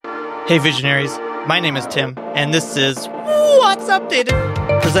Hey Visionaries, my name is Tim, and this is What's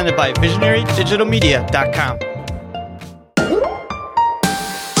Updated, presented by VisionaryDigitalMedia.com.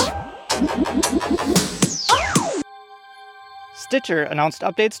 Stitcher announced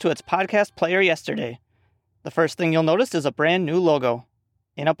updates to its podcast player yesterday. The first thing you'll notice is a brand new logo.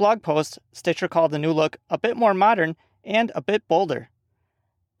 In a blog post, Stitcher called the new look a bit more modern and a bit bolder.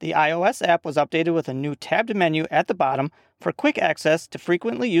 The iOS app was updated with a new tabbed menu at the bottom for quick access to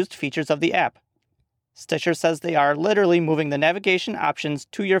frequently used features of the app. Stitcher says they are literally moving the navigation options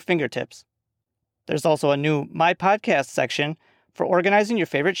to your fingertips. There's also a new My Podcast section for organizing your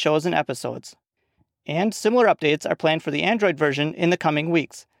favorite shows and episodes. And similar updates are planned for the Android version in the coming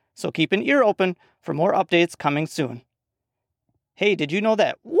weeks, so keep an ear open for more updates coming soon. Hey, did you know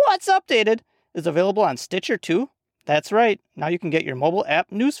that What's Updated is available on Stitcher too? That's right, now you can get your mobile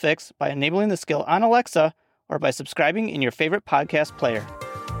app news fix by enabling the skill on Alexa or by subscribing in your favorite podcast player.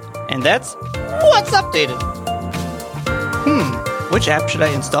 And that's What's Updated. Which app should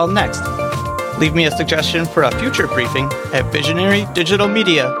I install next? Leave me a suggestion for a future briefing at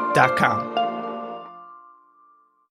VisionaryDigitalMedia.com.